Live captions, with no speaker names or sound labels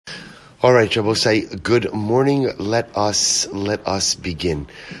All right, Shabbosai, good morning. Let us begin.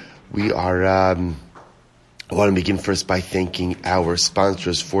 We are, I want to begin first by thanking our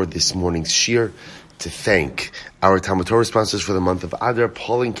sponsors for this morning's shir. To thank our Talmud Torah sponsors for the month of Adar,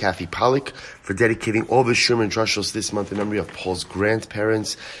 Paul and Kathy Pollack, for dedicating all the Shirm and Drushos this month in memory of Paul's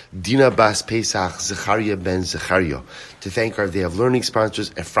grandparents, Dina Bas Pesach, Zechariah Ben Zechariah. To thank our Day of Learning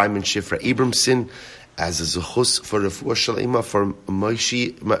sponsors, Ephraim and Shifra Abramson, as a zuchus for Refuah Shalema for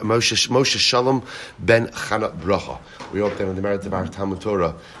Moshe Shalom ben Chana Bracha. We hope that on the merit of our Talmud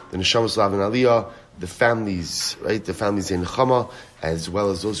Torah, the Neshamas Lav and Aliyah, the families, right, the families in Chama, as well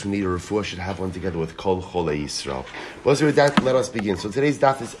as those who need a refuah, should have one together with Kol Cholei Yisrael. Well, so with that, let us begin. So today's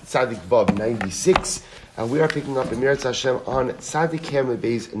daf is Tzadik Vav 96, and we are picking up Emirat Hashem on Tzadik Hamid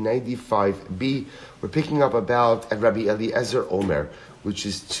Beis 95b. We're picking up about Rabbi Eliezer Omer, which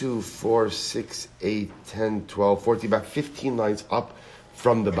is 2, 4, 6, 8, 10, 12, 14, about 15 lines up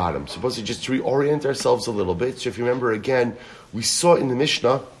from the bottom. Supposed to just reorient ourselves a little bit. So if you remember again, we saw in the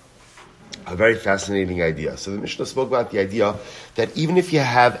Mishnah a very fascinating idea. So the Mishnah spoke about the idea that even if you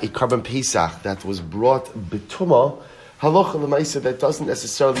have a Karban Pesach that was brought B'tumah, halacha l'maisa, that doesn't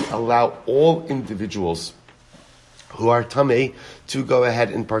necessarily allow all individuals who are tamei to go ahead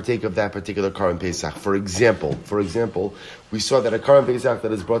and partake of that particular Karban Pesach. For example, we saw that a Karban Pesach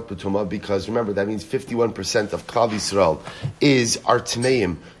that is brought B'tumah, because remember, that means 51% of Klal Yisrael are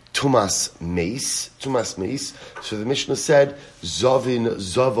tameim, Tumas Meis. So the Mishnah said, Zovin,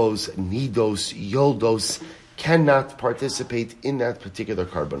 Zovos, Nidos, Yoldos cannot participate in that particular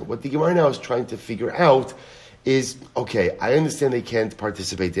carbon. What the Gemara now is trying to figure out is, okay, I understand they can't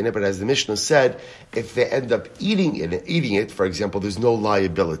participate in it, but as the Mishnah said, if they end up eating it, for example, there's no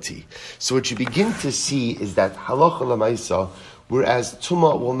liability. So what you begin to see is that halacha l'maisa, whereas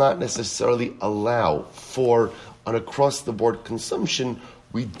Tumah will not necessarily allow for an across-the-board consumption,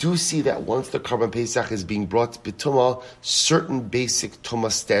 we do see that once the Karban Pesach is being brought B'tumah, certain basic Tumah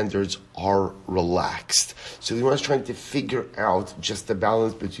standards are relaxed. So the Gemara is trying to figure out just the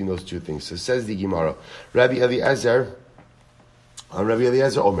balance between those two things. So says the Gemara, Rabbi Eliezer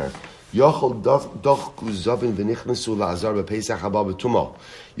Omer, Yochel doch Zavin v'nichnesu la'azar b'Pesach haba B'tumah.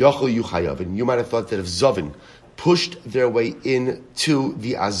 Yochel yuchayav. And you might have thought that if Zavin pushed their way into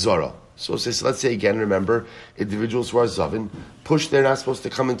the Azara, so let's say again, remember, individuals who are Zavin, they're not supposed to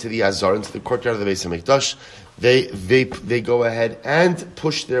come into the Azar, into the courtyard of the Beis HaMikdash. They go ahead and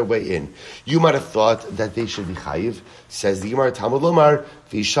push their way in. You might have thought that they should be chayiv. Says the Gemara, Talmud Lomar,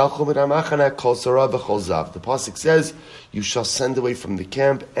 v'yishalchu min ha'machana kol sarah v'chol zav. The pasuk says, you shall send away from the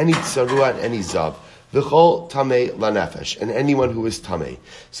camp any tzarua and any zav. V'chol tamei lanefesh, and anyone who is tamei.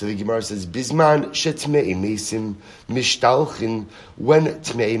 So the Gemara says, Bisman shetmei mesim mishtalchin, when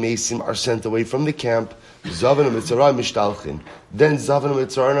tmei mesim are sent away from the camp, Zavin and Mitzrayim mishtalchin, then Zavin and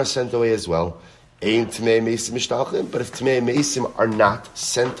Mitzrayim are sent away as well. Ein tmei mesim mishtalchin, but if tmei mesim are not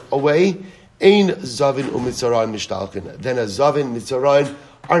sent away, ein Zavin and Mitzrayim mishtalchin, then a Zavin Mitzrayim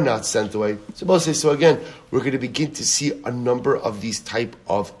are not sent away. So again, we're going to begin to see a number of these type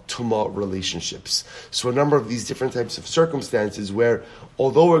of tumah relationships. So a number of these different types of circumstances where,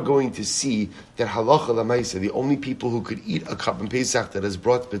 although we're going to see that halacha l'maisa, the only people who could eat a Karban Pesach that is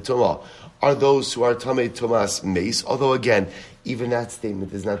brought b'tumah are those who are tamei tumas meis. Although again, even that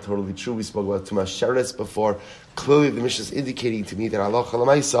statement is not totally true. We spoke about tumas sheretz before. Clearly, the Mishnah is indicating to me that halacha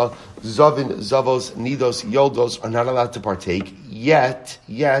l'maisa, zavin, zavos, nidos, yoldos are not allowed to partake. Yet,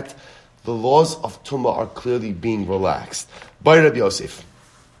 the laws of tumah are clearly being relaxed. By Rabbi Yosef.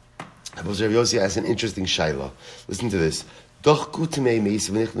 Rabbi Yosef has an interesting shaila. Listen to this.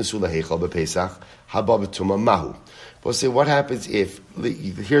 We'll say, what happens if,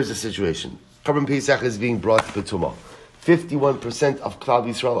 here's the situation. Karban Pesach is being brought to Tumah. 51% of Klal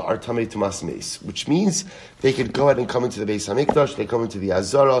Yisrael are Tamei Tumas Meis, which means they could go ahead and come into the Beis HaMikdash, they come into the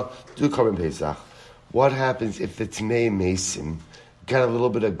Azara, do Karban Pesach. What happens if the Tamei Meisim got a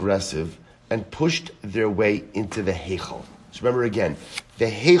little bit aggressive and pushed their way into the Heichal? So remember again, the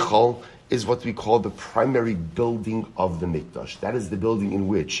Heichal is what we call the primary building of the Mikdash. That is the building in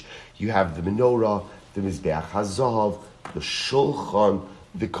which you have the menorah, the Mizbeach HaZahav, the Shulchan,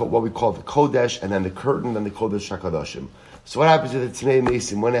 what we call the Kodesh, and then the curtain, and the Kodesh HaKadoshim. So what happens if the Tmei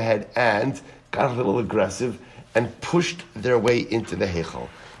Mesim went ahead and got a little aggressive and pushed their way into the Heichal?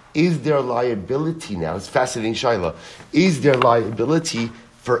 Is there liability now? It's fascinating, Shaila. Is there liability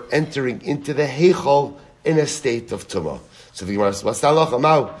for entering into the Heichal in a state of Tumah? So the Gemara says,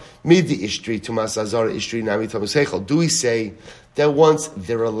 do we say that once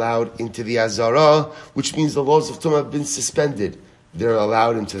they're allowed into the Azara, which means the laws of Tumah have been suspended, they're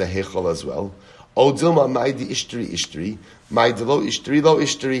allowed into the Heichal as well? My lo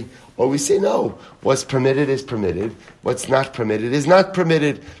ishtari. Or we say no. What's permitted is permitted. What's not permitted is not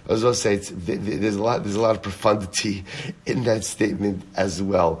permitted. As I'll say, there's a lot of profundity in that statement as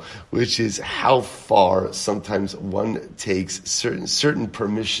well, which is how far sometimes one takes certain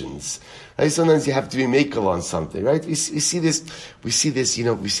permissions. Right? Sometimes you have to be makel on something, right? We see this,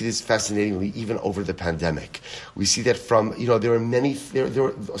 fascinatingly even over the pandemic. We see that from, there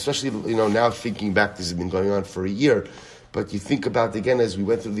were especially, now thinking back, this has been going on for a year, but you think about, again, as we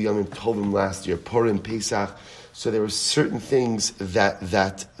went through the Yom Tovim last year, Purim, Pesach, so there were certain things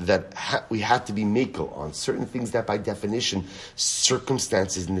that we had to be makel on, certain things that by definition,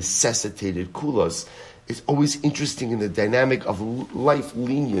 circumstances necessitated kulas. It's always interesting in the dynamic of life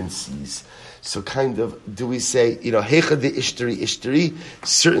leniencies. So kind of, do we say, heicha de ishtari,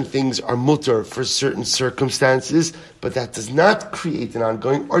 certain things are mutter for certain circumstances, but that does not create an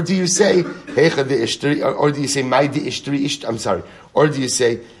ongoing, or do you say, heicha de ishtari, or do you say, mai de ishtari, or do you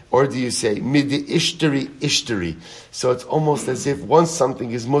say, mid ishtari. So it's almost as if once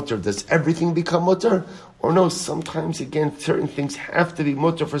something is mutter, does everything become mutter? Or no, sometimes, again, certain things have to be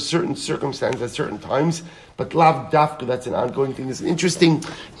mutter for certain circumstances at certain times, but lav dafka, that's an ongoing thing. It's an interesting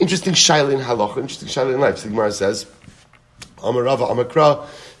shaila in halacha, interesting shaila in life. So the Gemara says, Amar Rava, Amar Kra,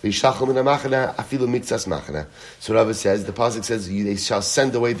 v'yishachal min ha'machana, afilu miktsas machana. So Rava says, the pasuk says, they shall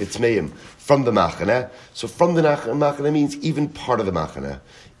send away the tmeim from the machana. So from the machana means even part of the machana.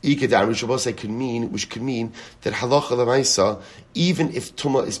 Ikadam, which could mean that halacha l'maisa, even if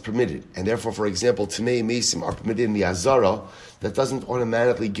tumah is permitted, and therefore, for example, tamei mesim are permitted in the azara, that doesn't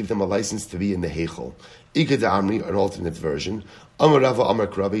automatically give them a license to be in the heichel. Ikadamri, an alternate version. Amar Rava, Amar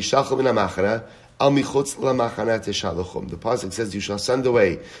Krabi, shachal min ha'machana, al michutz la'machana teshalachum. The pasuk says, you shall send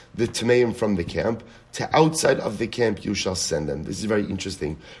away the tameim from the camp, to outside of the camp you shall send them. This is very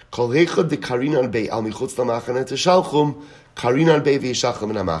interesting. Kol heichad de karinan bei al michutz la'machana teshalchum, karinan bei v'yishachal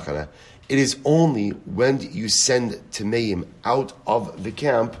min ha'machana. It is only when you send tameim out of the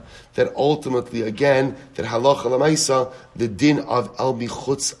camp that ultimately, again, that halacha l'maisa, the din of el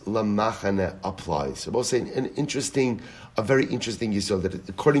michutz lamachane applies. So we'll say a very interesting yisod, that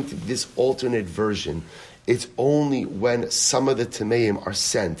according to this alternate version, it's only when some of the tameim are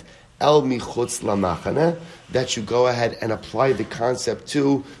sent el michutz lamachane that you go ahead and apply the concept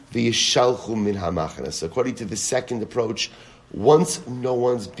to the yishalchu min hamachane. So according to the second approach, once no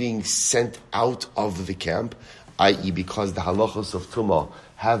one's being sent out of the camp, i.e. because the halachos of tumah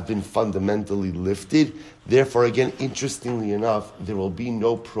have been fundamentally lifted, therefore, again, interestingly enough, there will be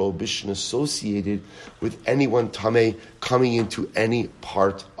no prohibition associated with anyone tameh coming into any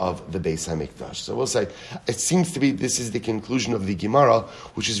part of the Beis HaMikdash. So we'll say, it seems to be this is the conclusion of the Gemara,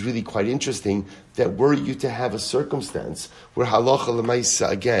 which is really quite interesting, that were you to have a circumstance where halacha l'maisa,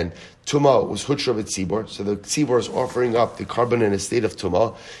 again, tumah was hutra b'tzibor, so the tzibor is offering up the carbon in a state of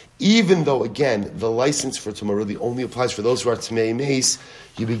tumah, even though, again, the license for tumah really only applies for those who are tamei meis,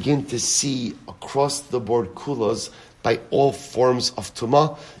 you begin to see across the board kulas by all forms of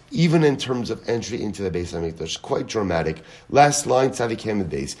tumah, even in terms of entry into the Beis HaMikdash. Quite dramatic. Last line, Tzadik Hamid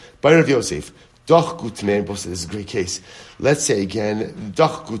Beis. By Rav Yosef, Dachku Tmei, this is a great case. Let's say again,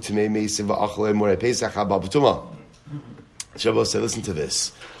 Dachku Tmei Meisim va'achle more Pesach haba b'tumah. Shabbos said, listen to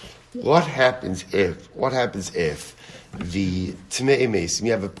this. What happens if the Tmei Meisim,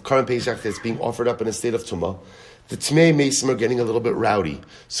 you have a current Pesach that's being offered up in a state of tumah, the Tmei Meisim are getting a little bit rowdy.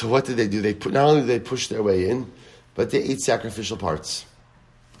 So what do? Not only do they push their way in, but they ate sacrificial parts.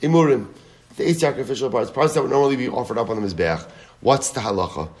 Imurim. They ate sacrificial parts that would normally be offered up on the Mizbeach. What's the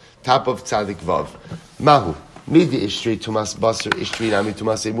halacha? Top of Tzadik Vav. Mahu. Midi ishtri tumas basar ishtri nami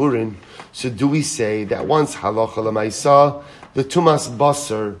tumas imurin. So do we say that once halacha l'maisa, the tumas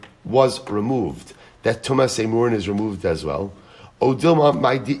basar was removed, that tumas imurin is removed as well? O dilma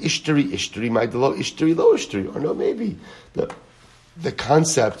my di ishtri, my di lo ishtri. Or no, maybe the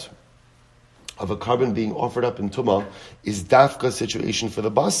concept of a carbon being offered up in tumah is dafka situation for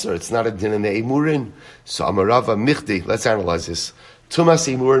the basar. It's not a din in the emurin. So amarava michdi. Let's analyze this. Tumas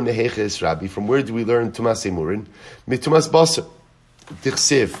emurin meheches rabbi. From where do we learn tumas emurin? Mitumas basar.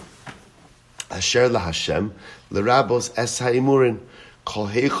 Tichsiv. Asher laHashem lerabos es haemurin. Kol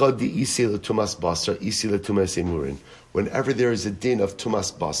hecha di isi letumas basar isi letumas emurin. Whenever there is a din of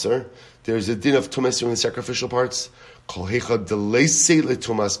tumas basar, there is a din of tumas in the sacrificial parts. Kol hecha de leise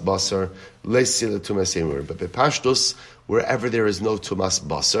letumas basar, leise letumas emurin. But bepashtus, wherever there is no tumas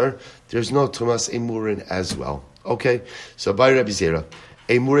basar, there's no tumas emurin as well. Okay, so by Rabbi Zera,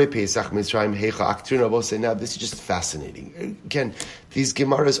 Emure Pesach Mitzrayim Hecha Aktrina Bose. Now this is just fascinating. Again, these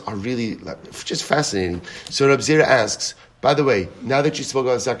Gemaras are really just fascinating. So Rabbi Zera asks, by the way, now that you spoke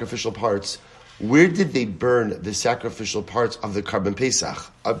about sacrificial parts, where did they burn the sacrificial parts of the Karban Pesach?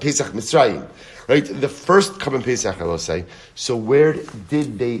 Pesach Mitzrayim, right? The first Karban Pesach, I will say. So where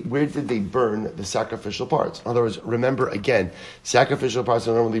did they burn the sacrificial parts? In other words, remember again, sacrificial parts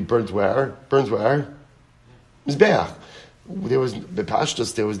are normally burned where? Mizbeach. There was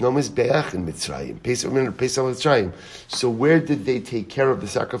no Mizbeach in Mitzrayim. Pesach Mitzrayim. So where did they take care of the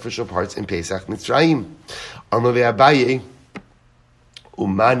sacrificial parts in Pesach Mitzrayim? Armavei Abaye.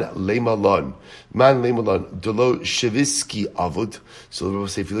 Man leimalon delo sheviski avud. So we'll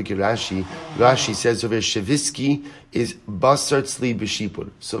say, if you look at Rashi says over sheviski is basar tzli b'shipur.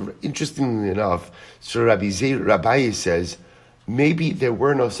 So interestingly enough, so Rabbi says maybe there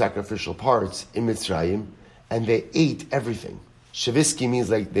were no sacrificial parts in Mitzrayim and they ate everything. Sheviski means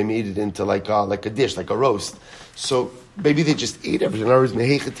like they made it into like a dish, like a roast. So maybe they just ate everything. In other words,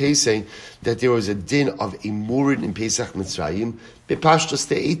 Mehechatei saying that there was a din of a murid in Pesach Mitzrayim. Bepashtos,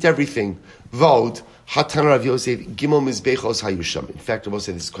 they ate everything. Vod, Hatan Rav Yosef, Gimel Mizbechos Hayusham. In fact, I will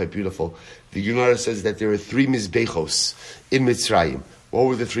say this is quite beautiful. The Gemara says that there were 3 Mizbechos in Mitzrayim. What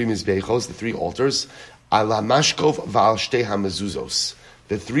were the 3 Mizbechos, the 3 altars? Al HaMashkov V'al Shtei HaMezuzos.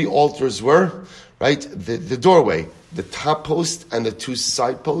 The 3 altars were, right, the doorway, the top post and the 2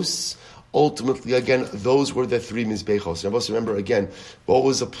 side posts. Ultimately, again, those were the 3 mizbechos. Now, also remember, again, what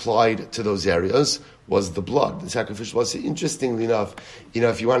was applied to those areas was the blood, the sacrificial blood. So interestingly enough,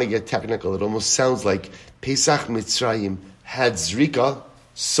 if you want to get technical, it almost sounds like Pesach Mitzrayim had zrika,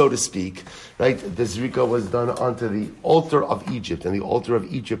 so to speak, right? The zrika was done onto the altar of Egypt, and the altar of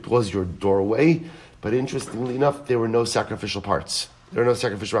Egypt was your doorway. But interestingly enough, there were no sacrificial parts. There are no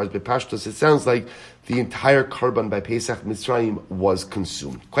sacrificial parts. By Pashtos, it sounds like the entire Karban by Pesach Mitzrayim was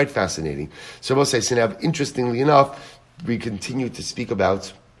consumed. Quite fascinating. So I will say, now, interestingly enough, we continue to speak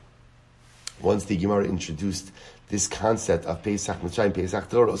about, once the Gemara introduced this concept of Pesach Mitzrayim, Pesach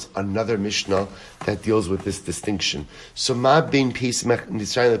Doros, another Mishnah that deals with this distinction. So Ma bein Pesach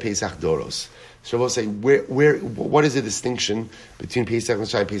Mitzrayim and Pesach Doros. So we'll say, what is the distinction between Pesach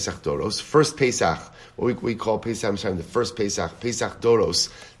Mitzrayim and Pesach Doros? First Pesach, what we call Pesach Mitzrayim, the first Pesach, Pesach Doros,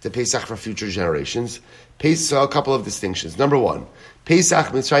 the Pesach for future generations. So a couple of distinctions. Number 1, Pesach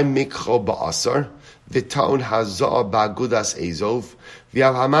Mitzrayim mikcho ba'asar, v'taun hazah ba'agudas ezov,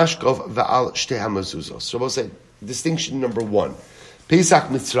 v'al hamashkov v'al shtei hamazuzos. So we'll say, distinction number 1, Pesach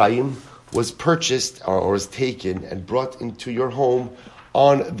Mitzrayim was purchased or was taken and brought into your home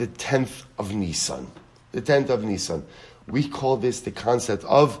on the 10th of Nisan. The 10th of Nisan. We call this the concept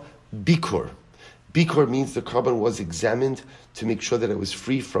of bikur. Bikur means the Karban was examined to make sure that it was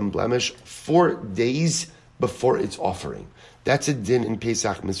free from blemish 4 days before its offering. That's a din in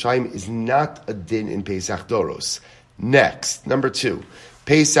Pesach Mitzrayim, is not a din in Pesach Doros. Next, number 2,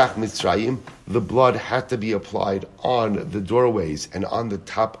 Pesach Mitzrayim, the blood had to be applied on the doorways and on the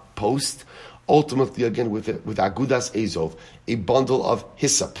top post. Ultimately, again, with Agudas Ezov, a bundle of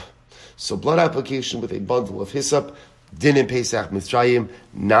hyssop. So blood application with a bundle of hyssop, din in Pesach Mitzrayim,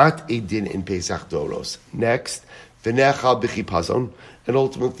 not a din in Pesach Doros. Next, V'nechal b'chipazon, and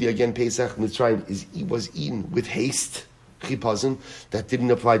ultimately, again, Pesach Mitzrayim was eaten with haste. Chipazon, that didn't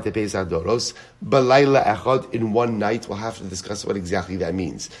apply to Pesach Doros. Balayla echad, in one night. We'll have to discuss what exactly that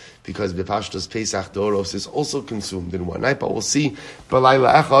means, because Bepashtos Pesach Doros is also consumed in one night. But we'll see.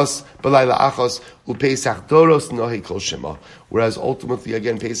 Balayla achos, uPesach Doros nohi kol shema. Whereas ultimately,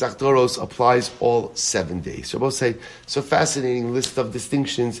 again, Pesach Doros applies all 7 days. So we'll say, so fascinating list of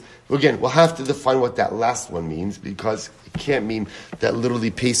distinctions. Again, we'll have to define what that last one means, because it can't mean that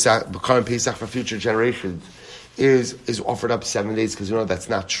literally Pesach, current Pesach for future generations is offered up 7 days, because that's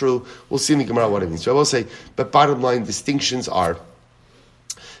not true. We'll see in the Gemara what it means. So I will say, but bottom line distinctions are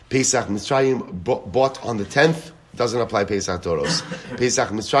Pesach Mitzrayim bought on the 10th doesn't apply Pesach Doros. Pesach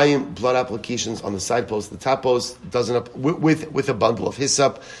Mitzrayim blood applications on the side post, the top post doesn't with a bundle of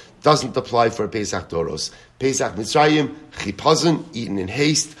hyssop doesn't apply for Pesach Doros. Pesach Mitzrayim chipazon eaten in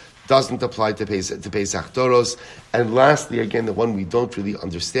haste doesn't apply to Pesach Doros. And lastly, again, the one we don't really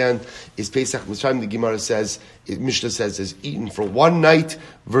understand is Pesach Mitzrayim. The Gemara says, Mishnah says, is eaten for 1 night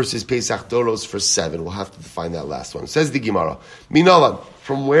versus Pesach Doros for 7. We'll have to define that last one. Says the Gemara, Minalan,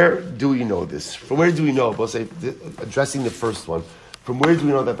 from where do we know this? From where do we know? We'll say, addressing the first one. From where do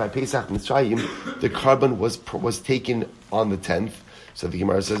we know that by Pesach Mitzrayim, the Karban was taken on the 10th? So the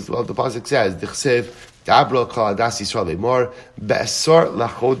Gemara says, well, the pasuk says, Dichsev, Dabro kol adas Yisrael lemor, be'esor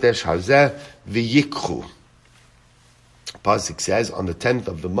lachodesh hazeh v'yikchu. Pasuk says, on the 10th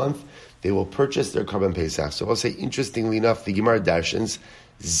of the month, they will purchase their Karban Pesach. So I'll say, interestingly enough, the Gemara darshans,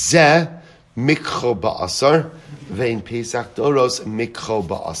 Zeh mikcho ba'asar, ve'in Pesach Doros mikcho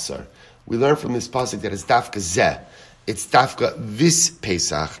ba'asar. We learn from this pasuk that it's dafka Zeh. It's dafka this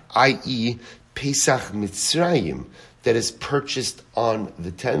Pesach, i.e., Pesach Mitzrayim that is purchased on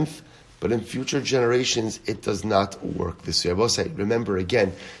the 10th, but in future generations, it does not work this way. Remember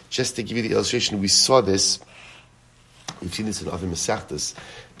again, just to give you the illustration, we saw this, we've seen this in other Masechtas,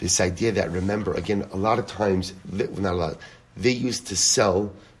 this idea that, remember, again, a lot of times, not a lot, they used to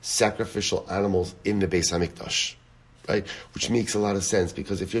sell sacrificial animals in the Beis HaMikdash. Right? Which makes a lot of sense,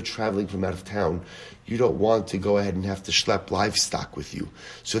 because if you're traveling from out of town, you don't want to go ahead and have to schlep livestock with you.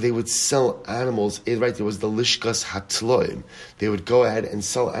 So they would sell animals, right? There was the Lishkas Hatloim. They would go ahead and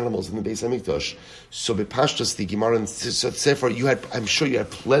sell animals in the Beis HaMikdash. So Bepashtos, the Gemara, so therefore I'm sure you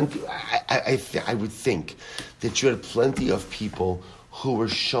had plenty, I would think that you had plenty of people who were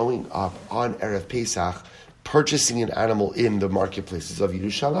showing up on Erev Pesach purchasing an animal in the marketplaces of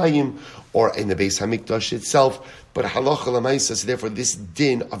Yerushalayim or in the Beis HaMikdash itself. But halacha l'maisa, so therefore this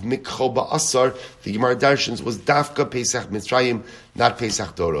din of mikcho ba'asar, the Gemara Darshans, was dafka Pesach Mitzrayim, not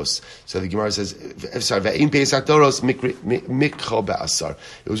Pesach Doros. So the Gemara says, ve'im Pesach Doros, mikcho ba'asar.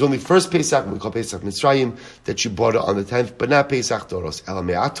 It was only first Pesach, we call Pesach Mitzrayim, that you bought it on the 10th, but not Pesach Doros. Ela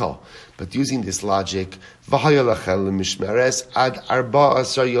me'ata. But using this logic, v'haya lachel l'mishmeres ad arba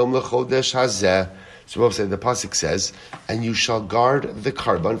asar yom l'chodesh hazeh. So the pasuk says, and you shall guard the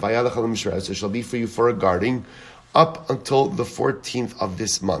karban, so it shall be for you for a guarding, up until the 14th of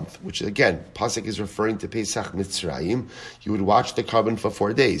this month, which again, pasuk is referring to Pesach Mitzrayim. You would watch the karban for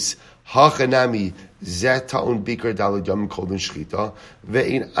 4 days. Hachanami zeh ta'un bikar daled yom kolden shchita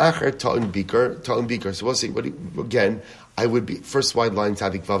ve'in acher ta'un bikar. So we'll see. Again, I would be first wide line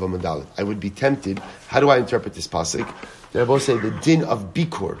tzadik vav amud. I would be tempted. How do I interpret this pasuk? They both say the din of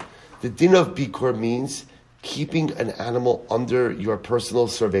bikur. The din of bikur means keeping an animal under your personal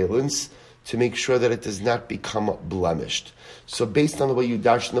surveillance to make sure that it does not become blemished. So based on the way you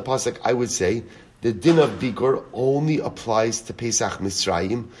dash in the pasuk, I would say the din of bikur only applies to Pesach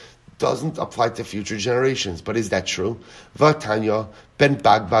Mitzrayim, doesn't apply to future generations. But is that true? Vatanya ben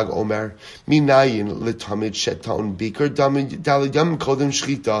Bagbag Omer minayin letamid shetaun bikur dalid kodem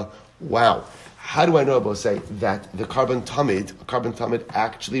shchita. Wow. How do I know about say that the karban tamid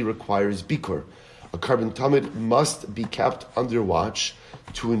actually requires bikur? A karban tamid must be kept under watch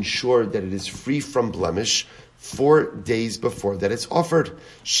to ensure that it is free from blemish 4 days before that it's offered.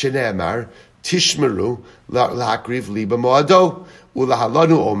 Shene'emar tishmeru la'akriv liba moado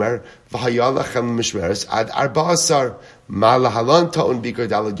ulahalanu omer v'haya lachem mishmeres ad arba asar ma lahalan ta'un bikur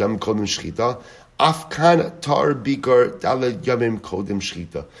dalad yom kodem shchita. Afkan tar bikar daled yamim kodim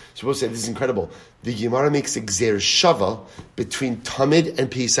shchita. So we'll say this is incredible. The Gemara makes a gzer shava between Tamid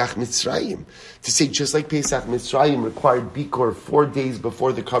and Pesach Mitzrayim. To say just like Pesach Mitzrayim required bikor 4 days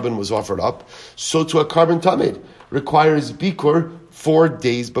before the karban was offered up, so to a karban Tamid requires bikor 4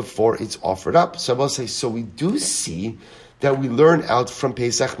 days before it's offered up. So I will say, so we do see that we learn out from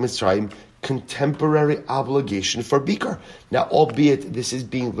Pesach Mitzrayim contemporary obligation for bikar. Now, albeit this is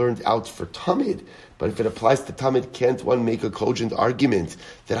being learned out for Tamid, but if it applies to Tamid, can't one make a cogent argument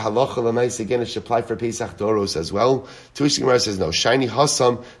that halacha l'mais again it should apply for Pesach Doros as well? To which the Gemara says no. Shiny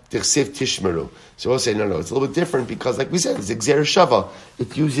hasam tichsiv tishmeru. So we'll say no. It's a little bit different because, like we said, it's Gzer Shava.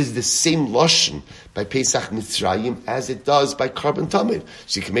 It uses the same lashon by Pesach Mitzrayim as it does by karban Tamid.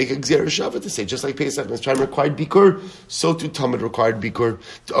 So you can make a Gzer Shava to say just like Pesach Mitzrayim required bikur, so too Tamid required bikur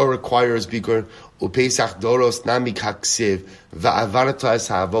or requires bikur. Upesach Doros nami kaksiv va'avarta es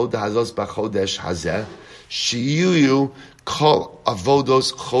ha'avoda hazos b'chodesh hazeh shiyu kol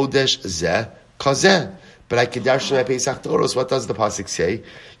avodos chodesh zeh kazeh. But I kedarshin at Pesach Doros. What does the pasuk say?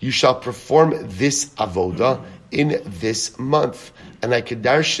 You shall perform this avoda in this month, and I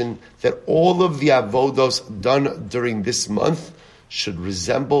kedarshin that all of the avodos done during this month should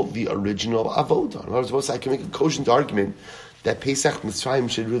resemble the original avoda. In other words, I can make a cogent argument that Pesach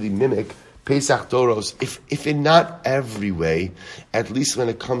Mitzrayim should really mimic Pesach Doros, if in not every way, at least when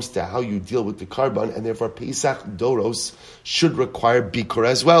it comes to how you deal with the karban, and therefore Pesach Doros should require bikur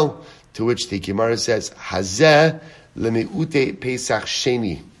as well. To which the Gemara says, Hazeh lemiute Pesach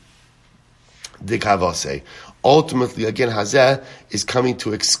Sheni dekavase. Ultimately, again, Hazeh is coming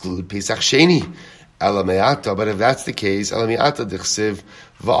to exclude Pesach Sheni. Elameata, but if that's the case, Elameata dichsiv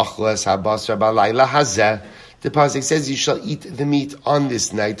va'achles habasra balayla Hazeh. The pasuk says you shall eat the meat on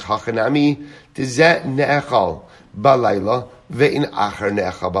this night. Hachanami tizeh ne'echal balayla ve'in achar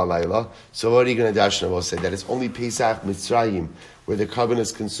ne'echal balayla. So what are you going to dash? We'll say that it's only Pesach Mitzrayim where the karban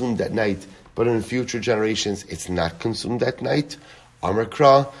is consumed at night, but in future generations it's not consumed at night.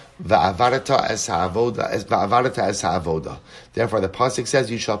 Amrikra, va'avarata es ha'avoda. Therefore, the pasuk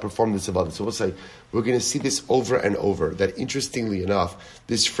says, you shall perform this avodah. So we'll say, we're going to see this over and over, that interestingly enough,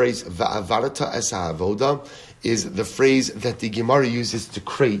 this phrase, va'avarata es ha'avoda, is the phrase that the Gemara uses to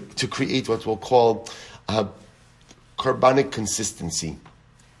create what we'll call carbonic consistency,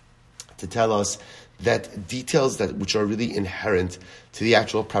 to tell us that details which are really inherent to the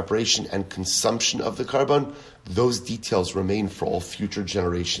actual preparation and consumption of the carbon, those details remain for all future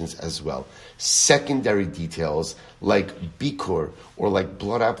generations as well. Secondary details like bikur or like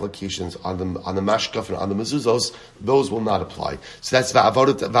blood applications on the mashkaf and on the mezuzos, those will not apply. So that's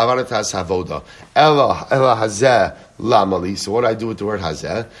va'avarat havoda. Ela hazeh lamali. So what do I do with the word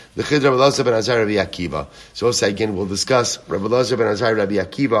hazeh? The chid Rabbi Elazar ben Azai Rabbi Akiva. So also again we'll discuss Rabbi Elazar ben Azai Rabbi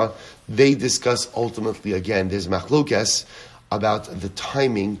Akiva. They discuss ultimately again there's machlokes about the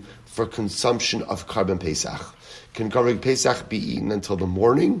timing for consumption of carbon Pesach. Can carbon Pesach be eaten until the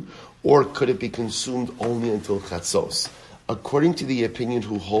morning, or could it be consumed only until Chatzos? According to the opinion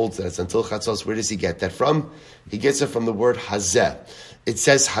who holds that it's until Chatzos, where does he get that from? He gets it from the word Hazeh. It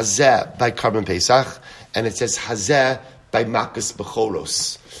says Hazeh by carbon Pesach, and it says Hazeh by Makas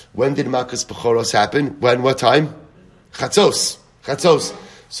Bechoros. When did Makas Bechoros happen? When? What time? Chatzos. Chatzos.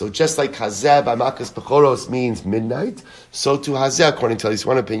 So just like Hazeh by Makas Bechoros means midnight, so to Hazeh, according to at least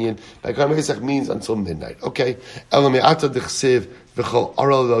one opinion, by Karban Pesach means until midnight. Okay. So I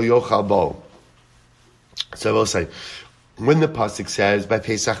will say, when the pasuk says by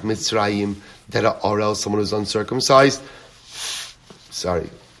Pesach Mitzrayim that a Orel, someone who's uncircumcised,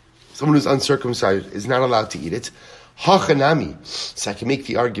 is not allowed to eat it. Hachanami. So I can make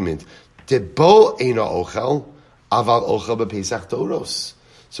the argument, Debo eina ochel, aval ochel b'Pesach Toros.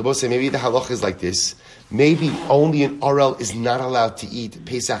 So we'll say maybe the halach is like this. Maybe only an Orel is not allowed to eat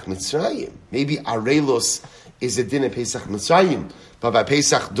Pesach Mitzrayim. Maybe Arelos is a din of Pesach Mitzrayim. But by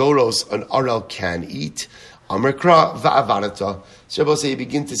Pesach Doros, an Orel can eat. Amrikra va'avarata. So we'll say you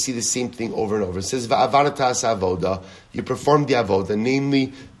begin to see the same thing over and over. It says va'avarata as avoda. You perform the avoda.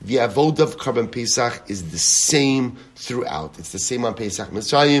 Namely, the avoda of carbon Pesach is the same throughout. It's the same on Pesach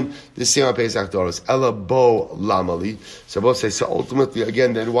Mitzrayim, the same on Pesach Doros. Ela bo lamali. So we'll say, so ultimately,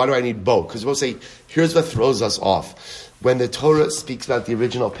 again, then why do I need bo? Because we'll say, here's what throws us off. When the Torah speaks about the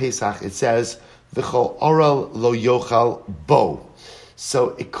original Pesach, it says, v'chol oral lo yochal bo. So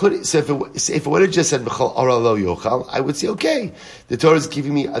it could. So if it would have just said "B'chol Orel lo yochal," I would say, okay, the Torah is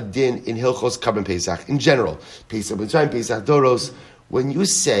giving me a din in Hilchos Carbon Pesach in general. Pesach Mitzrayim, Pesach Doros. When you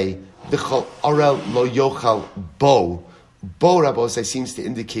say "B'chol Orel lo yochal bo," Rabbi say seems to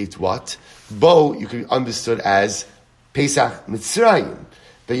indicate what? Bo you could be understood as Pesach Mitzrayim,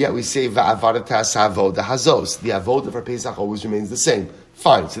 but yet we say "Va'avaratas havoda hazos." The avoda for Pesach always remains the same.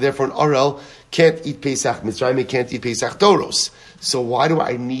 Fine. So therefore, an Orel can't eat Pesach Mitzrayim. It can't eat Pesach Doros. So why do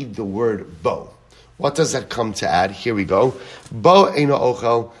I need the word bo? What does that come to add? Here we go. Bo eino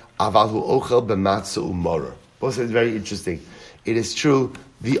ochel, aval hu ochel b'matzah u'morer. Both is very interesting. It is true,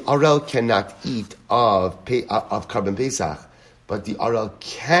 the Orel cannot eat of carbon Pesach, but the Orel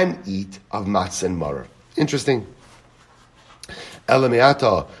can eat of matzah and morer. Interesting.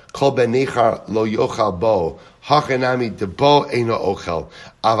 Elameata kol ben nechar lo yochal bo. Hachanami de bo eino ochel,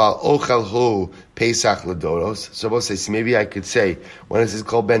 aval ochel hu Pesach ledoros. So we'll say, so maybe I could say when it says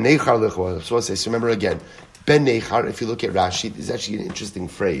called ben nechar lechol. So we'll say, so remember again, ben nechar. If you look at Rashi, is actually an interesting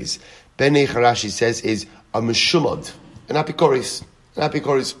phrase. Ben nechar, Rashi says, is a meshumad, an apikoris,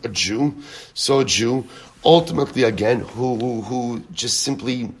 a Jew. So a Jew, ultimately again, who just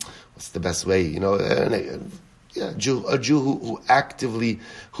simply, what's the best way, a Jew who actively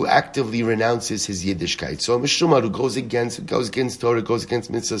renounces his Yiddishkeit. So a Meshumar who goes against Torah, goes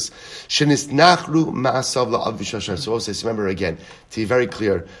against mitzvahs. Shenisnachru ma'asav la'av. So also remember again, to be very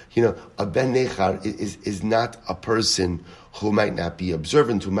clear, a ben nechar is not a person who might not be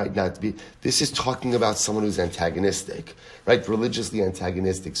observant, who might not be. This is talking about someone who's antagonistic, right? Religiously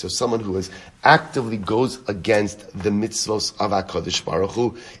antagonistic. So someone who actively goes against the mitzvos of HaKadosh Baruch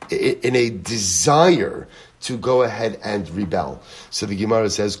Hu in a desire to go ahead and rebel. So the Gemara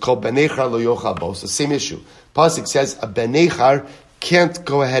says, Kol ben nechar lo yochal bo. So same issue. Pasuk says, a ben nechar can't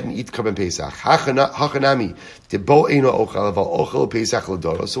go ahead and eat carbon Pesach. Hachanami, de bo eino ochal, aval ochel Pesach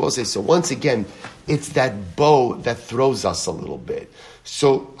l'doro. So we'll say, so once again, it's that bo that throws us a little bit.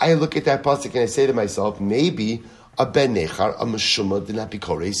 So I look at that pasuk and I say to myself, maybe a ben nechar, a meshuma, the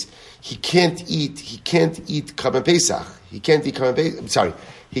napikores, he can't eat carbon Pesach. He can't eat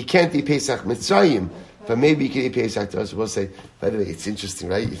Pesach Mitzrayim. But maybe you can eat Pesach Doros. We'll say, by the way, it's interesting,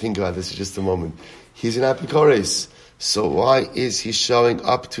 right? You think about this for just a moment. He's an Apikores. So why is he showing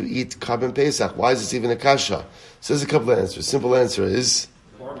up to eat Karban Pesach? Why is this even a kasha? So there's a couple of answers. Simple answer is,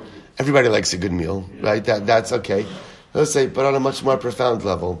 everybody likes a good meal, right? That's okay. Let's say, but on a much more profound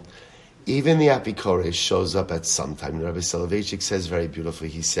level, even the Apikores shows up at some time. Rabbi Soloveitchik says very beautifully,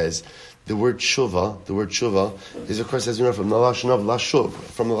 he says, the word tshuva is, of course, as you know, from the lashon of lashuv,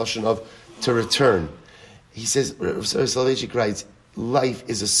 from the lashon of to return. He says, Rabbi Soloveitchik writes, life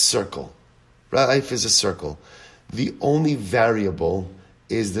is a circle. Life is a circle. The only variable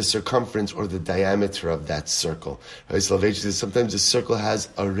is the circumference or the diameter of that circle. Rabbi Soloveitchik says sometimes the circle has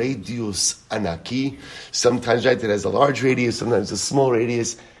a radius anaki, sometimes it has a large radius, sometimes a small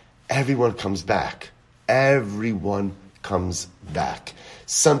radius. Everyone comes back. Everyone comes back.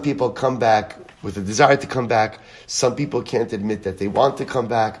 Some people come back with a desire to come back. Some people can't admit that they want to come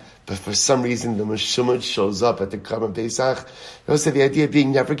back, but for some reason the Meshumad shows up at the Karban Pesach. I say the idea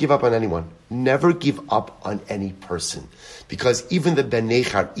being never give up on anyone. Never give up on any person. Because even the Ben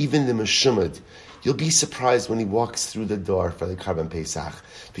Nechar, even the Meshumad, you'll be surprised when he walks through the door for the Karban Pesach.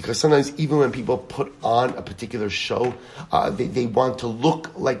 Because sometimes even when people put on a particular show, they want to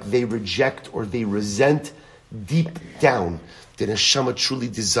look like they reject or they resent deep down. The neshama truly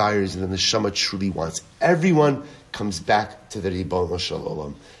desires and the neshama truly wants. Everyone comes back to the Ribono Shel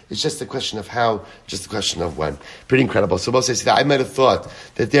Olam. It's just a question of how, just a question of when. Pretty incredible. So Moshe says, I might have thought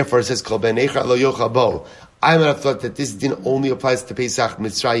that therefore it says, Kol ben Nechar lo yochal bo. I might have thought that this din only applies to Pesach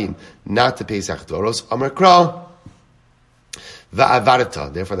Mitzrayim, not to Pesach Doros. Amar Kra.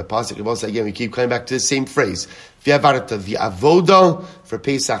 Va'avarata. Therefore the pasuk of Moshe, again, we keep coming back to the same phrase. Va'avarata. The avoda for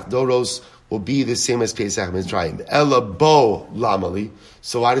Pesach Doros will be the same as Pesach Mitzrayim. Ela bo lamali.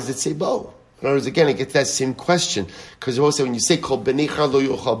 So why does it say bo? In other words, again, it gets that same question. Because also when you say Kol B'neicha Lo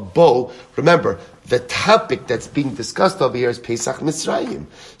Yochal Bo, remember, the topic that's being discussed over here is Pesach Mitzrayim.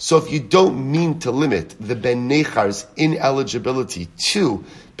 So if you don't mean to limit the Ben Nechar's ineligibility to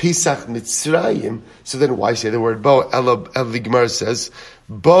Pesach Mitzrayim, so then why say the word Bo? The Gemara says,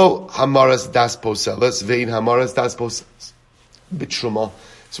 Bo Hamaras Das Poselas, Vein Hamaras Das Poselas. Bitruma.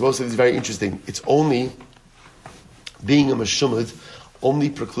 So also this is very interesting. It's only being a Meshumad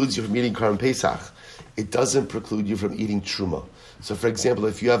only precludes you from eating Karban Pesach. It doesn't preclude you from eating Truma. So, for example,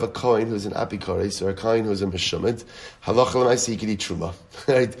 if you have a Kohen who's an Apikoris or a Kohen who's a Meshumad, halacha l'maaseh he can eat Truma.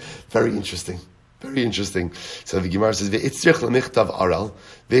 Right? Very interesting. Very interesting. So the Gemara says, "Ve'itzrich l'michtav aral,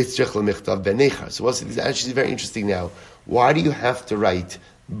 ve'itzrich l'michtav ben nechar." So what's this? Actually, very interesting. Now, why do you have to write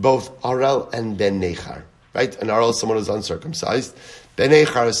both aral and ben nechar? Right? An aral is someone who's uncircumcised. Ben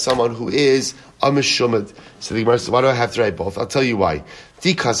Nechar is someone who is a Meshumad. So the Gemara says, why do I have to write both? I'll tell you why.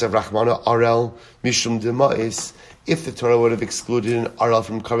 Dikas of Rachmana Arel Mishum Demais. If the Torah would have excluded an Arel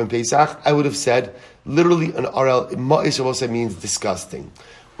from Karban Pesach, I would have said, literally an Arel, Ma'is also means disgusting.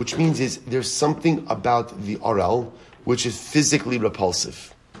 Which means is, there's something about the Arel which is physically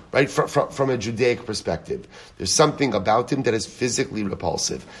repulsive. Right? From a Judaic perspective. There's something about him that is physically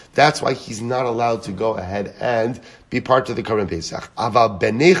repulsive. That's why he's not allowed to go ahead and be part of the Karban Pesach. Aval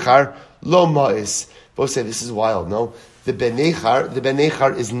ben Nechar lo ma'is. Both say this is wild, no? The ben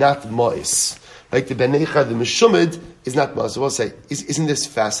Nechar is not ma'is. Like the ben Nechar, the Meshumad, is not ma'is. So we'll say, isn't this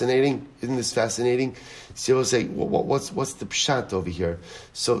fascinating? Isn't this fascinating? So we'll say, what's the pshat over here?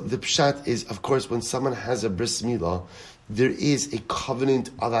 So the pshat is, of course, when someone has a bris milah, there is a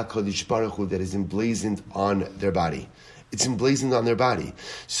covenant of HaKadosh Baruch Hu that is emblazoned on their body. It's emblazoned on their body.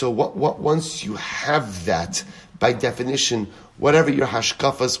 So what once you have that, by definition, whatever your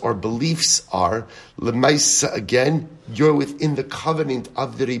hashkafas or beliefs are, l'maisa, again, you're within the covenant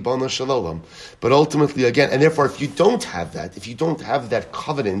of the Ribono Shel Olam. But ultimately, again, and therefore, if you don't have that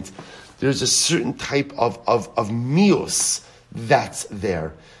covenant, there's a certain type of mios that's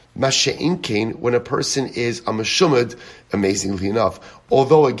there. Masha'in kain, when a person is a meshumad, amazingly enough,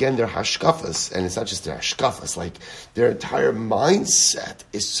 although again they're hashkafas, and it's not just their hashkafas, like their entire mindset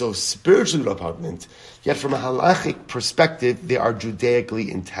is so spiritually repugnant, yet from a halachic perspective, they are Judaically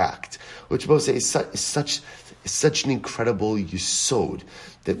intact, which both say is such an incredible yesod.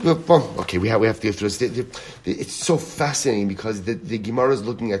 That, okay, we have to go through this. It's so fascinating because the Gemara is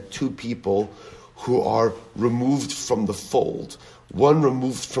looking at two people who are removed from the fold. One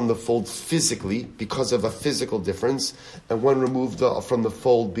removed from the fold physically because of a physical difference, and one removed from the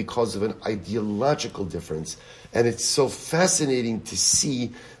fold because of an ideological difference. And it's so fascinating to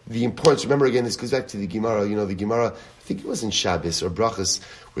see the importance. Remember, again, this goes back to the Gemara. You know, the Gemara, I think it was in Shabbos or Brachas,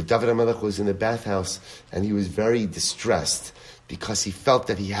 where David HaMelech was in the bathhouse, and he was very distressed because he felt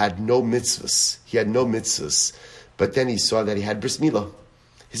that he had no mitzvahs. But then he saw that he had bris milah.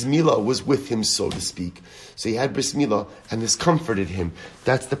 His milah was with him, so to speak. So he had bris milah, and this comforted him.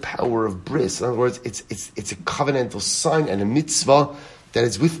 That's the power of bris. In other words, it's a covenantal sign and a mitzvah that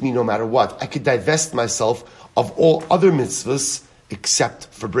is with me no matter what. I could divest myself of all other mitzvahs except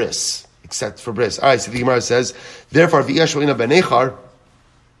for bris. All right, so the Gemara says, therefore, v'yashvina benechar,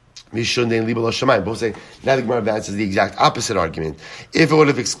 mishundein libel hashamayim. Both say, now the Gemara advances the exact opposite argument. If it would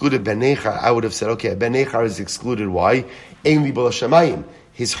have excluded benechar, I would have said, okay, benechar is excluded. Why? Ein libel hashamayim.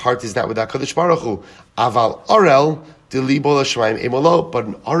 His heart is not with HaKadosh Baruch Hu. Aval orel, de libel hashamayim emolo. But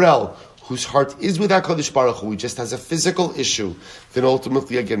an orel, whose heart is with HaKadosh Baruch Hu, he just has a physical issue, then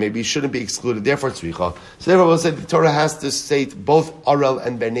ultimately, again, maybe he shouldn't be excluded, therefore tzricha. So therefore we'll say the Torah has to state both Arel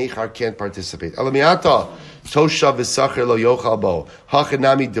and Benechar can't participate. Alamiata, Toshav v'sacher lo yochal bo,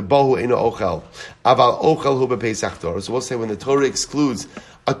 hachenami debohu eno ochel, aval ochel hu b'pesach Torah. So we'll say when the Torah excludes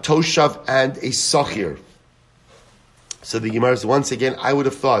a Toshav and a Sachir, so the Gemara says, once again, I would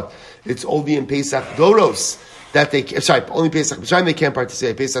have thought it's only in Pesach Doros that they, only Pesach B'Shayim they can't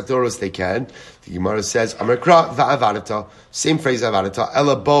participate. Pesach Doros they can. The Gemara says, Amerkra va'avarata, same phrase avarata,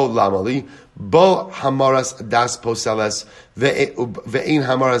 ela bo lamali, bo hamaras das poseles, ve'ein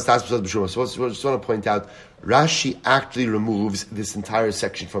hamaras das poseles b'shuma. So I just want to point out, Rashi actually removes this entire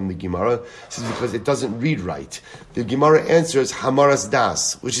section from the Gemara. This is because it doesn't read right. The Gemara answers Hamaras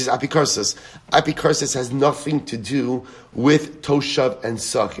Das, which is Apikarsis. Apikarsis has nothing to do with Toshav and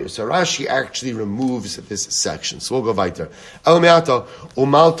Sakir. So Rashi actually removes this section. So we'll go weiter. Elameata,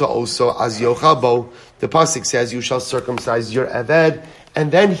 Umalta also as Yochabo. The pasuk says, you shall circumcise your Eved,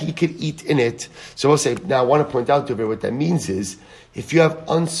 and then he could eat in it. So we'll say, now I want to point out to you what that means is, if you have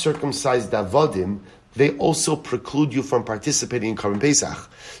uncircumcised Avodim, they also preclude you from participating in Korban Pesach.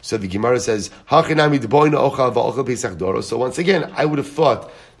 So the Gemara says, so once again, I would have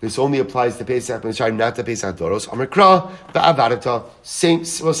thought this only applies to Pesach, not to Pesach Doros. Amrikra, va'avarata,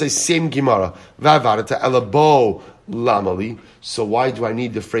 we'll say same Gemara. Va'avarata, elabo lamali. So why do I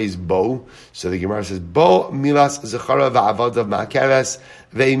need the phrase bo? So the Gemara says, bo milas zechara va'avadav ma'keves,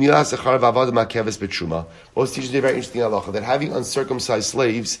 ve'milas zechara va'avadav ma'keves b'truma. Well, it's teaching a very interesting halacha, that having uncircumcised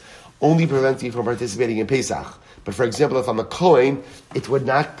slaves only prevents me from participating in Pesach. But for example, if I'm a Kohen, it would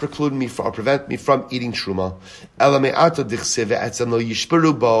not preclude me or prevent me from eating Truma. The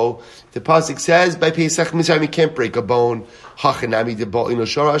pasuk says, by Pesach Mitzrayim you can't break a bone.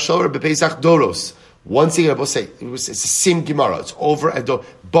 Once again, I will say, it's the same Gemara. It's over and over.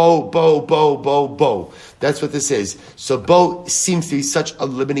 Bo. That's what this is. So bo seems to be such a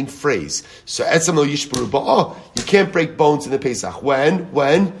limiting phrase. So etzam lo yishperu bo. You can't break bones in the Pesach. When?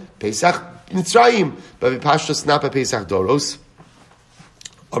 Pesach Mitzrayim. But Pashtos not by Pesach Doros.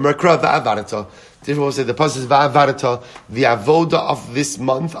 Amrakra va'avarata. Therefore we'll say the pasuk is va'avarata. The avoda of this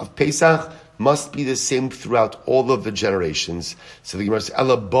month of Pesach must be the same throughout all of the generations. So the Gemara says,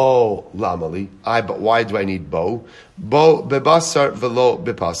 Ela bo lamali. But why do I need bo? Bo bebasar velo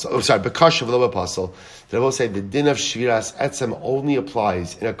bepasal. Bekasha velo bepasal. Then I will say the din of shviras etzem only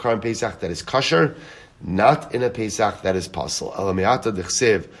applies in a Korban Pesach that is kosher, not in a Pesach that is pasal. Ela me'ata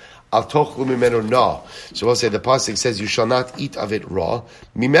dechsev. Al tochlu mimenu na. So we'll say the pasuk says you shall not eat of it raw.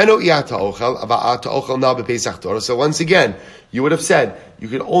 Mimenu iata ochel, ava'ata ochel na bePesach Torah. So once again, you would have said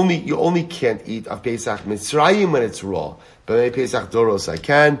you only can't eat of Pesach Mitzrayim when it's raw, but maybe Pesach Doros I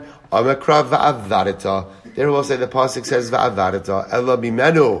can. Amekra va'avarita. There we'll say the pasuk says va'avarita ela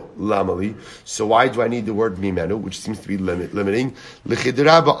mimenu lamali. So why do I need the word mimenu, which seems to be limiting?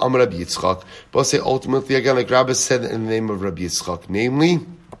 L'chidraba am Rabbi Yitzchak. But we'll say ultimately again, like Rabbi said in the name of Rabbi Yitzchak, namely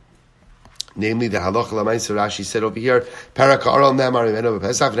the halacha l'maiser. Rashi said over here, Paraka oral ne'amar imenu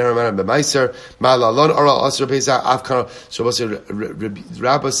b'Pesach ne'amar b'maiser ma'lalon oral asur Pesach afkar. So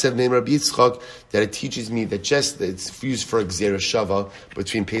Rabbi said, name Rabbi Yitzchak, that it teaches me that just that it's used for Gzera Shava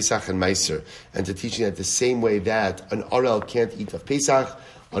between Pesach and Maiser, and to teach me that the same way that an oral can't eat of Pesach,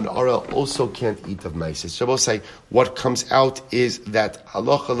 an oral also can't eat of Maiser. So we'll say what comes out is that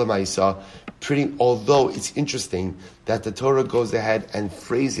halacha l'maisa. Although it's interesting that the Torah goes ahead and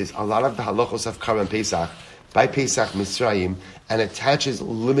phrases a lot of the halachos of Korban Pesach by Pesach Mitzrayim and attaches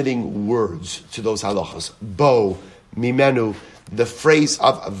limiting words to those halachos. Bo, mimenu, the phrase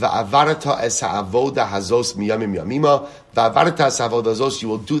of va'avarata es ha'avoda hazos miyamim yamima, va'avarata es ha'avoda hazos, you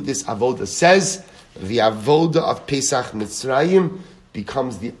will do this avoda, says the avoda of Pesach Mitzrayim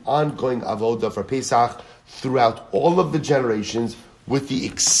becomes the ongoing avoda for Pesach throughout all of the generations, with the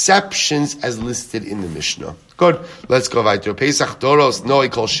exceptions as listed in the Mishnah. Good. Let's go weiter. Pesach Doros no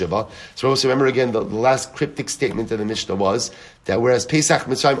ikol shiva. So also remember again, the last cryptic statement in the Mishnah was that whereas Pesach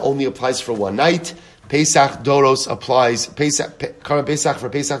Mitzrayim only applies for one night, Pesach Doros applies, Pesach for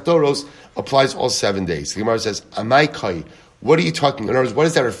Pesach Doros applies all 7 days. The Gemara says, Amai kai, What are you talking? In other words, what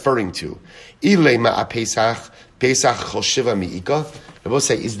is that referring to? Ilema Pesach Chol Shiva Mi'ika. Rabbi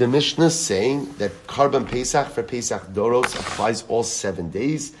say, is the Mishnah saying that Karban Pesach for Pesach Doros applies all 7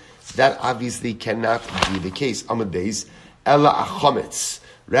 days? That obviously cannot be the case. Amud Beis Ella Achametz.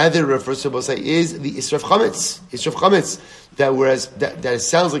 Rather, refers to Rabbi is the Isra of Chametz. Isra of Chametz. That whereas that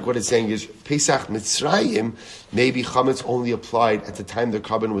sounds like what it's saying is Pesach Mitzrayim, maybe Chametz only applied at the time the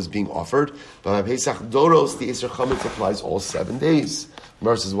Karban was being offered, but by Pesach Doros, the Isra Chametz applies all 7 days.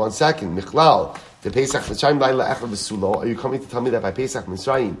 Verses 1 second, Michlal, the Pesach Mitzrayim Laila Echad B'Sulo. Are you coming to tell me that by Pesach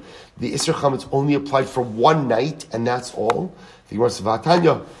Mitzrayim, the Isra Chametz only applied for one night and that's all? The Gemara says,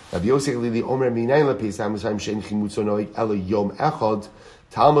 V'atanya, Rabbi Yosef Lili Omer Minayin La Pesach Mitzrayim Shein Chimutzo Noig Ela Yom Echad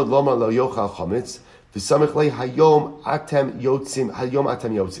Talmud Loma Lo Yochal Chametz. So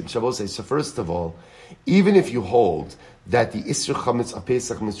first of all, even if you hold that the Isra Chametz of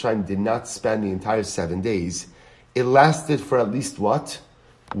Pesach Mitzrayim did not span the entire 7 days, it lasted for at least what?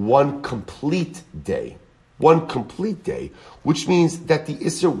 One complete day. One complete day. Which means that the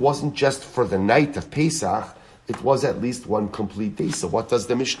Isra wasn't just for the night of Pesach, it was at least one complete day. So what does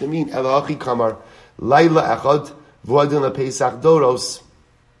the Mishnah mean? Elachi Kamar, Laila Echad, V'adin Pesach Doros,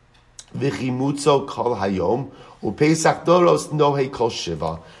 V'chimutzo kol hayom, u'pesach doros nohei kol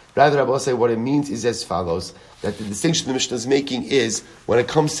shiva. Rather, I will say what it means is as follows, that the distinction the Mishnah is making is, when it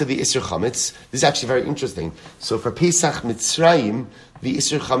comes to the Isra Chametz, this is actually very interesting. So for Pesach Mitzrayim, the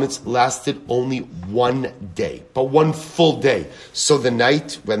Isra Chametz lasted only 1 day, but one full day. So the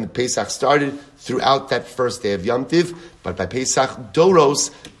night, when the Pesach started, throughout that first day of Yom Tiv, but by Pesach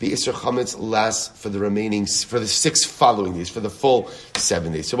Doros, the Isra Chametz lasts for the 6 following days, for the full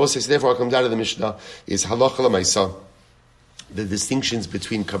 7 days. So therefore, what comes out of the Mishnah is Halacha L'Maisa. The distinctions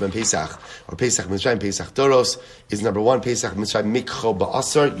between Karban Pesach or Pesach Mitzrayim, Pesach Doros is number 1, Pesach Mitzrayim Mikcho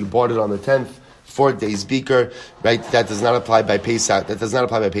Ba'asar. You bought it on the 10th, 4 days beaker, right? That does not apply by Pesach. That does not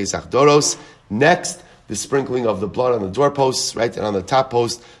apply by Pesach Doros. Next, the sprinkling of the blood on the doorposts, right, and on the top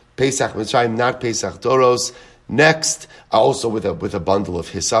post. Pesach Mitzrayim, not Pesach Doros. Next, also with a bundle of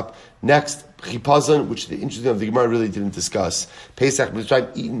hyssop. Next, Chipazon, which the Gemara really didn't discuss. Pesach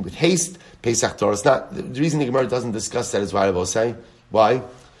Mitzrayim eaten with haste. Pesach Doros. Not the reason the Gemara doesn't discuss that is why I will say. Why?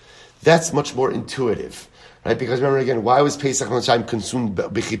 That's much more intuitive, right? Because remember again, why was Pesach Mitzrayim consumed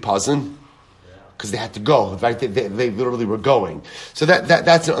b'chipazon? Because they had to go, right? They literally were going. So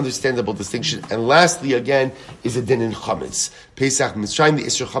that's an understandable distinction. And lastly, again, is a din in Chametz. Pesach Mitzrayim, the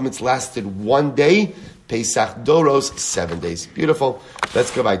Isra Chametz lasted 1 day. Pesach Doros, 7 days. Beautiful.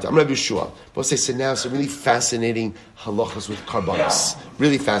 Let's go back to Amr Yeshua. We'll say, so now some really fascinating halachas with karbanos.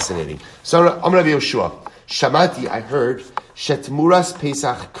 Really fascinating. So Amr Yeshua, Shamati, I heard, Shetmuras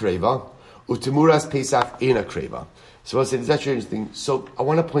Pesach Kreva, Utemuras Pesach Ena Kreva. So I'll say, this is actually interesting. So I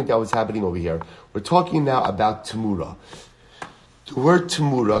want to point out what's happening over here. We're talking now about Temura. The word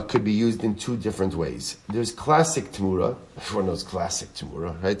Temura could be used in 2 different ways. There's classic Temura. Everyone knows classic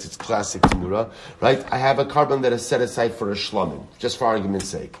Temura, right? It's classic Temura, right? I have a carbon that is set aside for a shlamim, just for argument's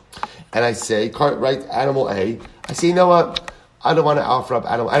sake. And I say, right, animal A. I say, you know what? I don't want to offer up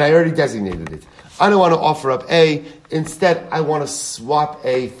animal, and I already designated it. I don't want to offer up A. Instead, I want to swap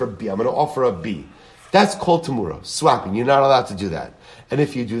A for B. I'm going to offer up B. That's called Temura, swapping. You're not allowed to do that. And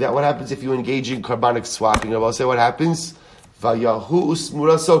if you do that, what happens if you engage in carbonic swapping? I'll say what happens? Both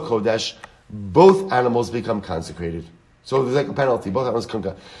animals become consecrated. So there's like a penalty. Both animals become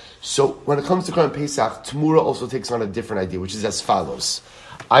consecrated. So when it comes to Karban Pesach, Temura also takes on a different idea, which is as follows.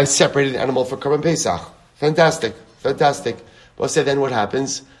 I separated an animal for Karban Pesach. Fantastic. But say then what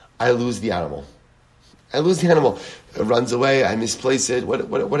happens? I lose the animal. It runs away, I misplace it,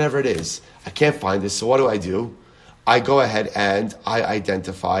 whatever it is. I can't find it, so what do? I go ahead and I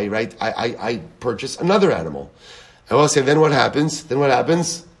identify, right? I purchase another animal. And we'll say, then what happens?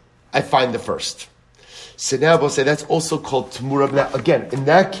 I find the first. So now we'll say that's also called Temura. Now, again, in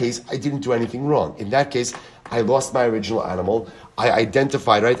that case, I didn't do anything wrong. In that case, I lost my original animal. I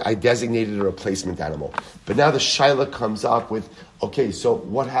identified, right? I designated a replacement animal. But now the shaila comes up with, okay, so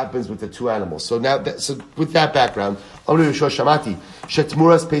what happens with the 2 animals? So now, with that background, Shamati,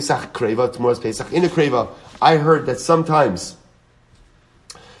 Shetmuras Pesach Kreva, Temuras Pesach Ina Kreva. I heard that sometimes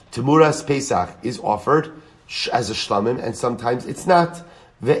Temuras Pesach is offered as a shlamim, and sometimes it's not.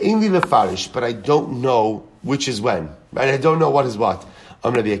 Ve'inli lefarish, but I don't know which is when. Right? I don't know what is what.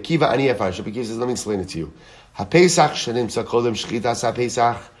 Rabbi Akiva ani efarish. Rabbi Akiva says, let me explain it to you. HaPesach shenim sakolim shchitas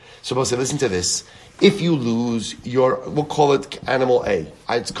HaPesach. So we'll say, listen to this. If you lose we'll call it animal A.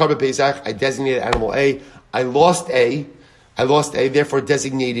 It's Karban Pesach. I designated animal A. I lost A, therefore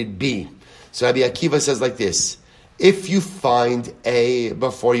designated B. So Rabbi Akiva says like this. If you find A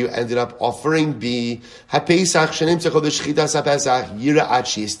before you ended up offering B, so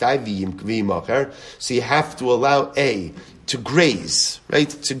you have to allow A to graze, right?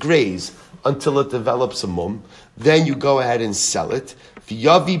 To graze until it develops a mum. Then you go ahead and sell it. And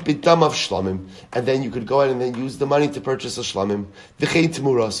then you could go ahead and then use the money to purchase a shlamim.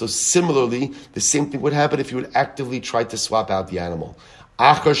 So similarly, the same thing would happen if you would actively try to swap out the animal.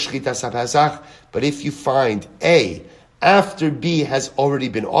 But if you find A after B has already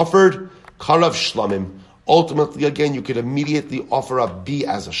been offered, karav shlamim. Ultimately, again, you could immediately offer up B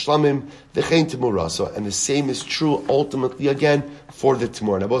as a shlamim, and the same is true ultimately again for the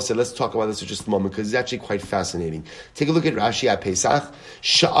Tamur. Now, both said, let's talk about this for just a moment because it's actually quite fascinating. Take a look at Rashi at Pesach.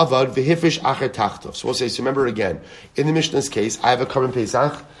 Sha'avad v'hifrish acher tachtov. So we'll say, so remember again, in the Mishnah's case, I have a korban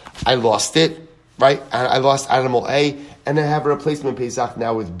Pesach, I lost it, right? I lost animal A, and I have a replacement Pesach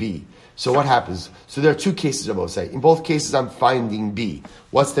now with B. So what happens? So there are two cases, I will say. In both cases, I'm finding B.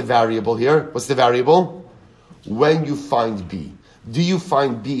 What's the variable here? What's the variable? When you find B. Do you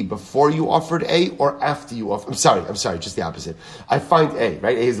find B before you offered A or after you offered? I'm sorry, just the opposite. I find A,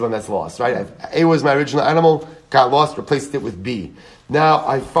 right? A is the one that's lost, right? A was my original animal, got lost, replaced it with B. Now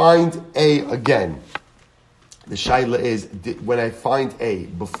I find A again. The shaila is, when I find A,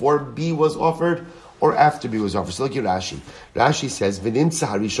 before B was offered or after B was offered? So look at Rashi. Rashi says,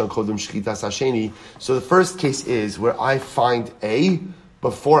 so the first case is where I find A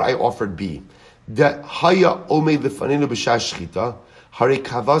before I offered B. That haya omei lefaninu b'shas shchita, hare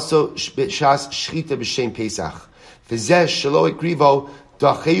kavaso b'shas shchita b'shem Pesach. V'zeh shelo ekrivo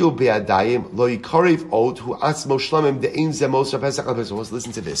dacheyu be'adayim lo yikarev od hu atzmo shlamim de'ein zeh mosar Pesach al Pesach.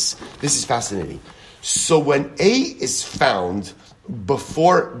 Listen to this. This is fascinating. So when A is found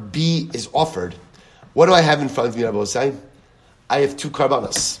before B is offered, what do I have in front of me, Rabbi Hosai? I have two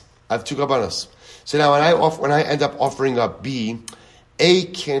karbanos. So now when I end up offering up B, A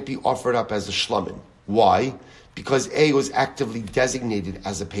can't be offered up as a shlamim. Why? Because A was actively designated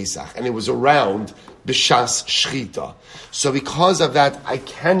as a Pesach, and it was around b'shas shchita. So because of that, I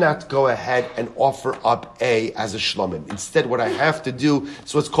cannot go ahead and offer up A as a shlamim. Instead, what I have to do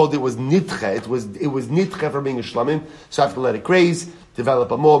is what's called, it was nitche. It was nitche for being a shlamim. So I have to let it graze,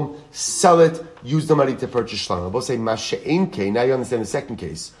 develop a mum, sell it, use the money to purchase shlamim. We'll say mashe'en ke. Now you understand the second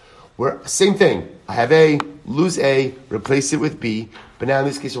case. Where same thing. I have A, lose A, replace it with B. But now in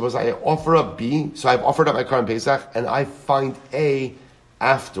this case, suppose I offer up B, so I've offered up my Korban Pesach, and I find A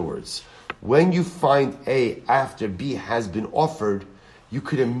afterwards. When you find A after B has been offered, you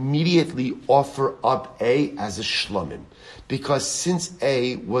could immediately offer up A as a shlamim. Because since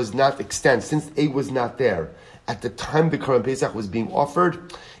A was not extant, since A was not there, at the time the Korban Pesach was being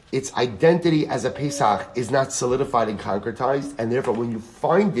offered, its identity as a Pesach is not solidified and concretized, and therefore when you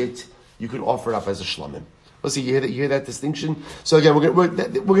find it, you can offer it up as a shlamim. Let's see, you hear that distinction? So again, we're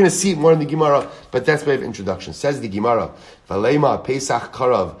going to see it more in the Gemara, but that's my introduction. Says the Gemara, Valema Pesach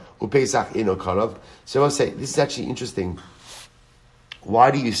Karav uPesach Eno Karav. So I'll say, this is actually interesting. Why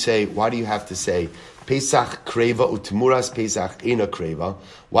do you have to say Pesach Kreva Utmuras Pesach Eno Kreva?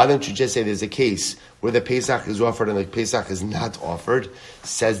 Why don't you just say there's a case where the Pesach is offered and the Pesach is not offered?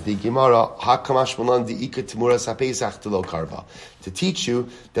 Says the Gemara, Hakamash Malan Diika Tmuras HaPesach Telo Karva. To teach you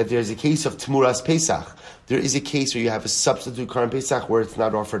that there's a case of Tmuras Pesach. There is a case where you have a substitute Korban Pesach where it's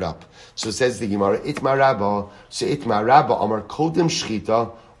not offered up. So says the Gemara, Itma Rabba Amar Kodem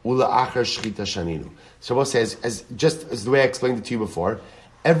Shchita Ula Acher Shchita Shaninu. So we'll say, as the way I explained it to you before,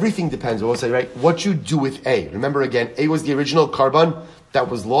 everything depends. We'll say, right, what you do with A. Remember again, A was the original Karban that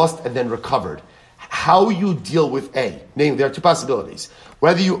was lost and then recovered. How you deal with A. Namely, there are two possibilities.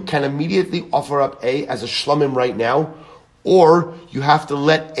 Whether you can immediately offer up A as a shlamim right now, or you have to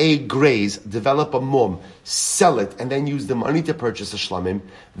let A graze, develop a mum, sell it, and then use the money to purchase a shlamim.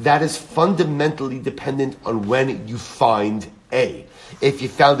 That is fundamentally dependent on when you find A. If you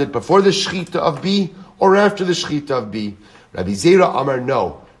found it before the shchita of B, or after the shchita of B. Rabbi Zera Amar,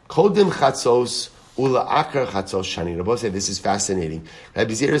 no. Kodim chatzos ula akar chatzos shani. Rabbi say this is fascinating.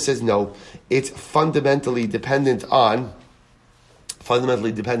 Rabbi Zera says no. It's fundamentally dependent on,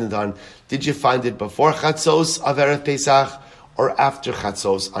 did you find it before chatzos of Erev Pesach or after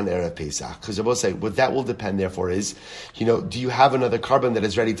chatzos on Erev Pesach? Because Rabbi say what that will depend therefore is, do you have another korban that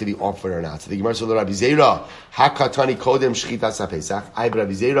is ready to be offered or not? So the Gemara says, Rabbi Zera, hakatani kodem shchitas haPesach. I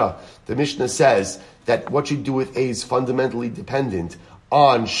Rabbi Zera, the Mishnah says that what you do with A is fundamentally dependent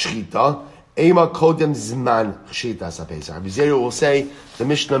on shchita. Ema kodem zman shchitas haPesach. Rabbi Zera will say the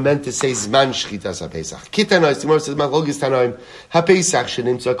Mishnah meant to say zman shchitas haPesach. Kitanois, the Gemara says machlokes tanoim haPesach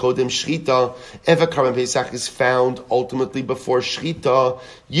shenimtza kodem shchita. If a korban Pesach is found ultimately before shchita,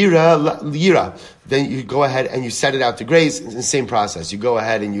 yira then you go ahead and you set it out to graze. It's the same process. You go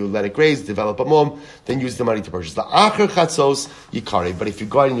ahead and you let it graze, develop a mum, then use the money to purchase. The Acher Chatzos Yikari. But if you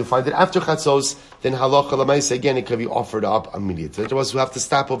go ahead and you find it after Chatzos, then Halacha Lamaisa, again, it can be offered up immediately. Those who have to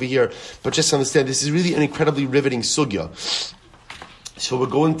stop over here, but just understand, this is really an incredibly riveting sugya. So we're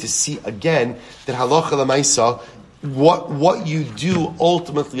going to see again that Halacha Lamaisa, what you do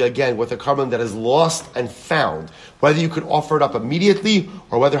ultimately again with a carbon that is lost and found, whether you could offer it up immediately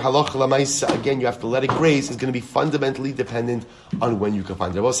or whether halacha lamaisa, again, you have to let it graze, is going to be fundamentally dependent on when you can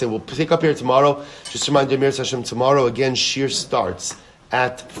find it. I will say we'll pick up here tomorrow. Just a reminder, Mir Hashem, tomorrow again, Shir starts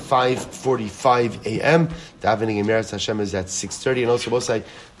at 5:45 a.m. Davening in Meretz Hashem is at 6:30. And also, we'll say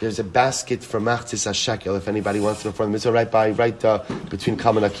there's a basket for Machzis HaShekel if anybody wants to know from the mitzvah right between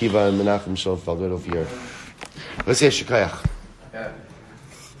Kalman Akiva and Menachem Shofel, right over here. Let's say Shekayach.